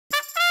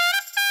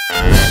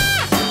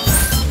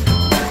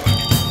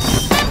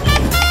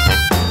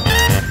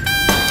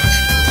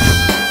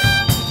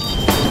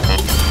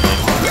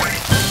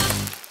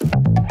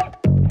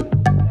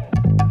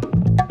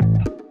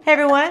Hey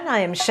everyone,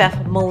 I am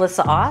Chef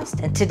Melissa Aust,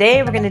 and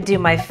today we're going to do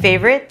my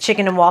favorite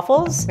chicken and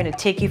waffles. We're going to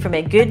take you from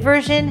a good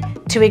version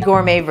to a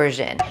gourmet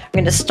version. We're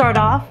going to start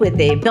off with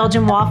a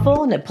Belgian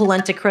waffle and a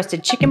polenta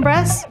crusted chicken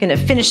breast. We're going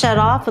to finish that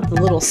off with a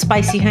little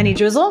spicy honey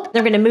drizzle.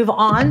 Then we're going to move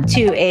on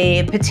to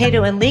a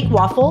potato and leek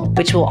waffle,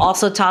 which we'll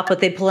also top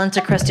with a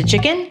polenta crusted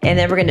chicken. And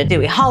then we're going to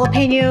do a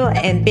jalapeno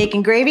and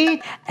bacon gravy.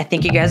 I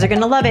think you guys are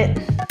going to love it.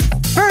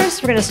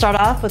 First, we're going to start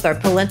off with our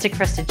polenta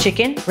crusted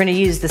chicken. We're going to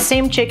use the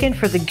same chicken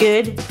for the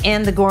good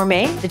and the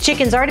gourmet. The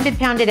chicken's already been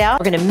pounded out.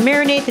 We're going to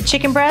marinate the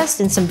chicken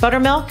breast in some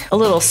buttermilk, a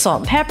little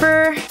salt and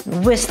pepper,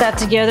 whisk that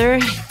together,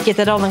 get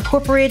that all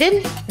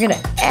incorporated. We're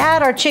going to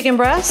add our chicken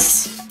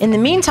breasts. In the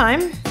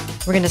meantime,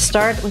 we're going to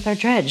start with our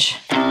dredge.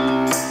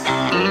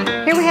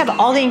 Here we have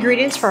all the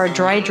ingredients for our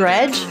dry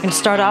dredge. We're going to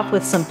start off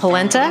with some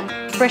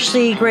polenta,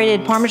 freshly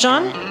grated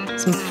Parmesan,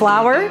 some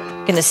flour.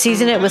 We're going to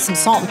season it with some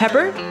salt and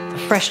pepper,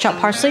 fresh chopped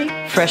parsley,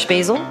 fresh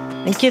basil,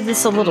 and give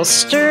this a little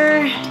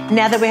stir.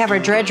 Now that we have our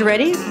dredge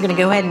ready, we're gonna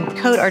go ahead and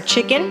coat our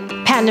chicken,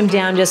 pat them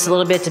down just a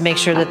little bit to make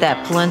sure that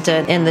that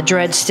polenta and the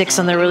dredge sticks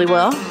on there really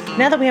well.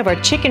 Now that we have our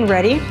chicken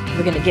ready,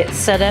 we're gonna get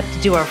set up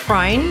to do our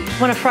frying. We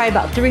wanna fry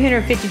about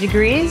 350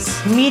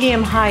 degrees,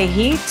 medium-high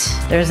heat.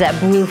 There's that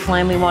blue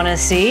flame we wanna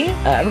see.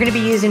 We're gonna be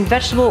using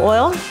vegetable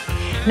oil.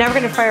 Now we're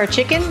gonna fry our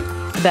chicken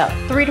about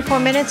 3 to 4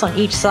 minutes on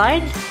each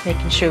side,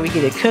 making sure we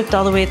get it cooked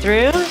all the way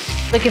through.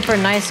 Looking for a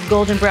nice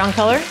golden brown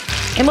color.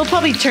 And we'll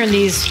probably turn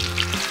these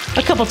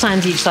a couple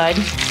times each side.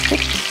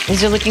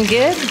 These are looking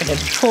good. I'm gonna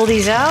pull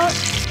these out.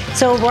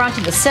 So we're on to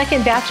the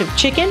second batch of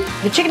chicken.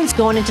 The chicken's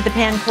going into the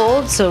pan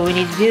cold, so what we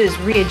need to do is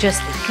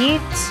readjust the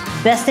heat.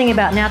 Best thing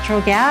about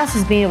natural gas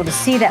is being able to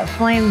see that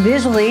flame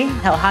visually,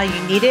 how high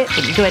you need it.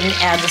 We can go ahead and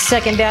add the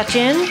second batch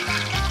in.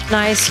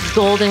 Nice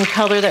golden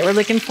color that we're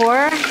looking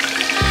for.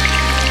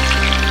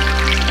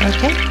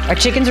 Okay, our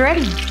chicken's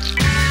ready.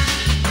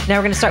 Now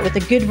we're gonna start with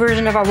the good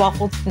version of our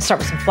waffle. We're gonna start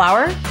with some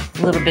flour,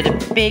 a little bit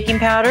of baking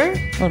powder,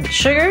 a little bit of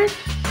sugar,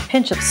 a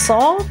pinch of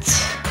salt,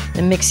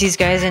 and mix these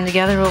guys in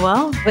together real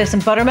well. We have some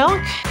buttermilk,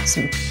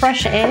 some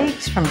fresh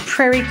eggs from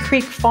Prairie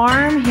Creek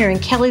Farm here in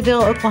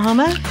Kellyville,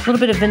 Oklahoma, a little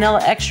bit of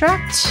vanilla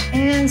extract,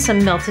 and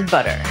some melted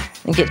butter.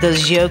 And get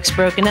those yolks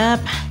broken up.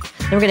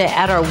 Then we're gonna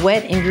add our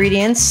wet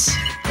ingredients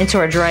into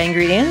our dry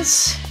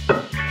ingredients.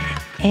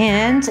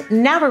 And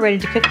now we're ready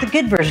to cook the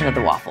good version of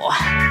the waffle.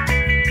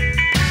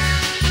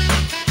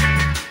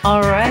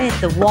 All right,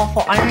 the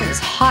waffle iron is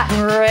hot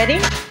and ready.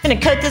 I'm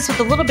gonna coat this with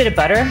a little bit of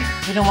butter.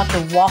 You don't want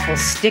your waffle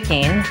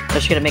sticking,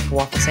 but you're gonna make a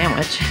waffle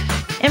sandwich.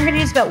 And we're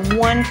gonna use about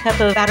 1 cup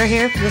of batter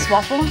here for this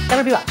waffle.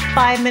 That'll be about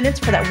 5 minutes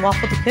for that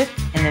waffle to cook,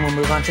 and then we'll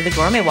move on to the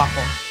gourmet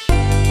waffle.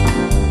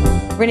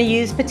 We're gonna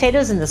use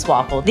potatoes in this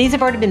waffle. These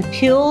have already been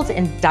peeled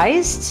and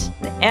diced.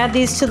 Add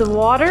these to the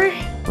water,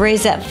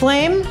 raise that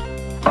flame.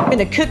 We're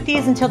gonna cook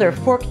these until they're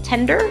fork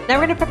tender. Now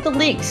we're gonna prep the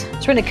leeks. So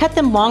we're gonna cut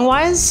them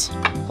longwise,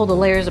 pull the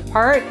layers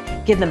apart,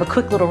 give them a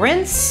quick little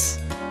rinse.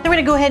 Then we're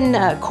gonna go ahead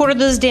and quarter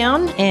those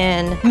down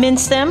and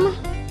mince them.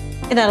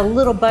 And add a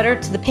little butter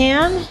to the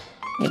pan.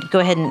 Go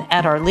ahead and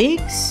add our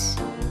leeks.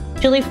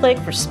 Chili flake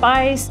for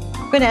spice.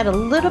 We're gonna add a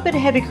little bit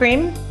of heavy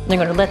cream. Then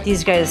we're gonna let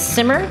these guys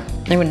simmer.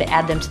 Then we're gonna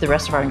add them to the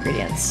rest of our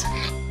ingredients.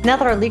 Now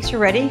that our leeks are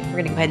ready, we're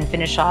gonna go ahead and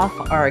finish off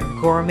our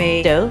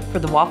gourmet dough for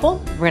the waffle.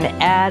 We're gonna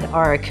add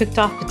our cooked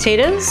off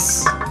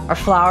potatoes, our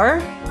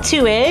flour,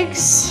 2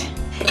 eggs,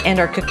 and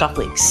our cooked off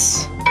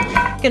leeks.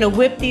 Gonna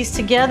whip these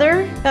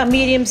together about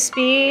medium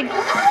speed.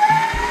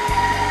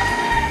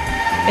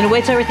 Gonna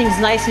wait till everything's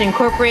nice and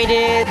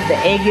incorporated. The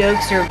egg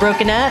yolks are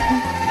broken up.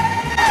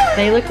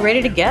 They look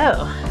ready to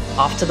go.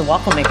 Off to the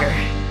waffle maker.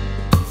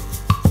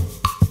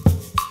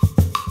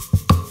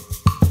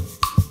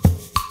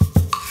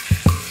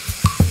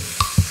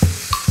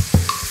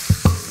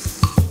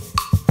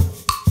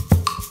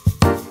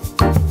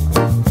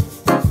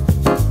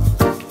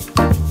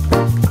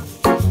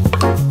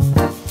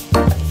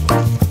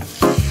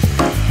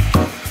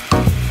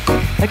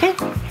 Okay,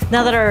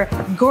 now that our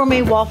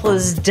gourmet waffle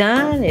is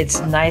done, it's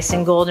nice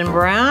and golden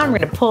brown. We're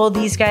gonna pull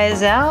these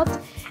guys out,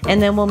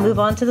 and then we'll move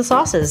on to the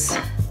sauces.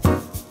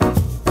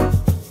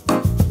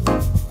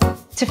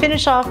 To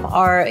finish off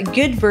our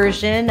good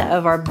version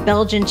of our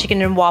Belgian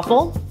chicken and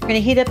waffle, we're gonna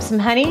heat up some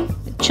honey,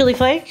 chili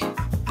flake.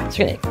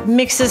 So we're gonna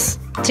mix this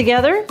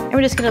together, and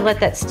we're just gonna let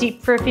that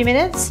steep for a few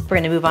minutes. We're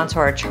gonna move on to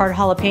our charred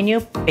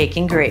jalapeno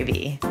bacon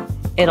gravy.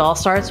 It all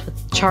starts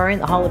with charring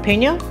the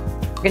jalapeno.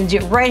 We're gonna do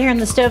it right here on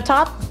the stove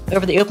top,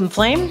 over the open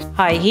flame,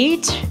 high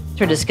heat. So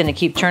we're just gonna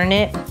keep turning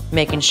it,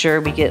 making sure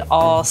we get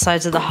all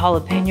sides of the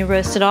jalapeno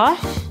roasted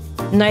off.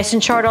 Nice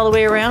and charred all the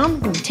way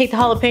around. We're gonna take the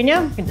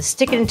jalapeno, we're gonna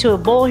stick it into a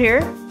bowl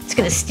here. It's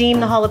gonna steam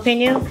the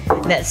jalapeno,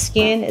 and that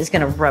skin is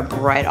gonna rub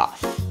right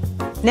off.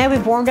 Now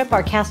we've warmed up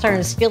our cast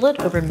iron skillet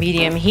over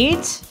medium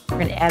heat. We're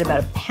gonna add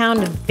about 1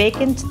 pound of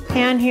bacon to the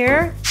pan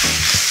here.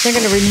 Then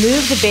we're gonna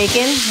remove the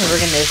bacon, and we're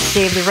gonna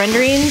save the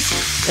renderings.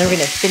 Then we're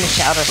gonna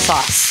finish out our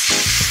sauce.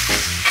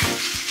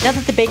 Now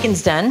that the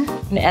bacon's done,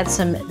 I'm gonna add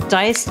some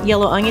diced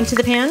yellow onion to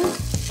the pan.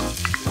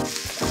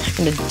 I'm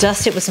gonna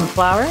dust it with some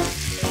flour.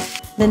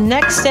 The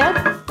next step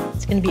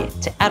is gonna be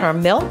to add our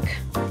milk.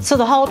 So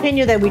the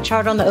jalapeno that we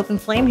charred on the open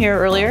flame here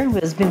earlier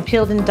has been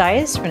peeled and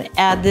diced. We're gonna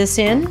add this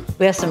in.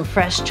 We have some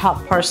fresh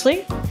chopped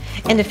parsley.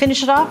 And to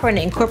finish it off, we're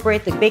gonna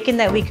incorporate the bacon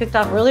that we cooked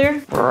off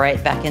earlier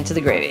right back into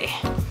the gravy.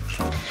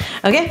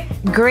 Okay,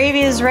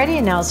 gravy is ready,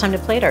 and now it's time to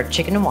plate our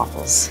chicken and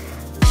waffles.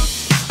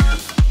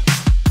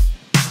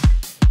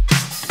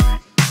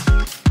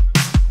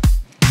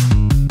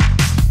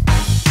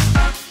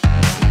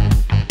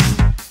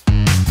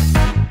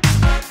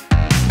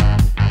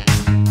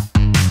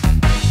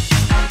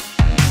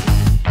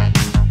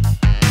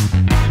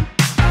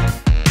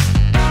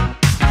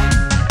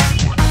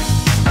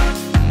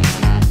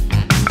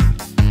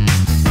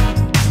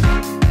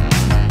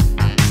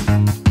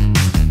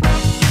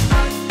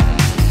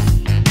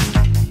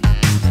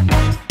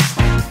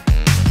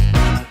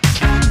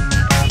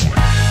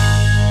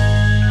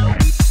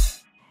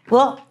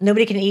 Well,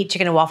 nobody can eat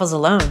chicken and waffles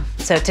alone.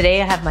 So today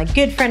I have my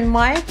good friend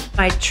Mike,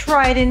 my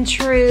tried and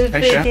true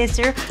food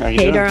taster.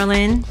 Hey,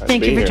 darling.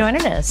 Thank you for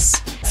joining us.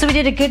 So we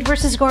did a good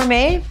versus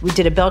gourmet. We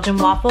did a Belgian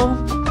waffle,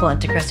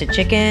 polenta crusted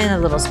chicken, a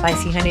little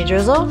spicy honey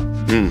drizzle.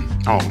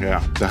 Oh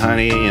yeah, the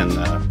honey and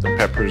the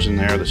peppers in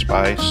there, the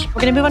spice.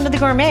 We're gonna move on to the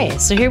gourmet.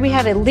 So here we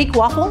have a leek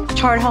waffle,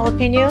 charred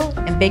jalapeno,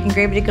 and bacon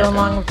gravy to go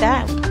along with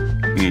that.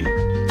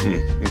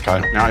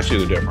 Okay, now I see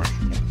the difference.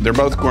 They're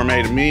both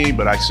gourmet to me,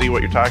 but I see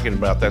what you're talking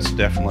about. That's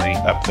definitely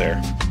up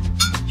there.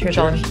 Cheers,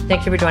 darling.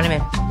 Thank you for joining me.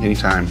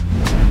 Anytime.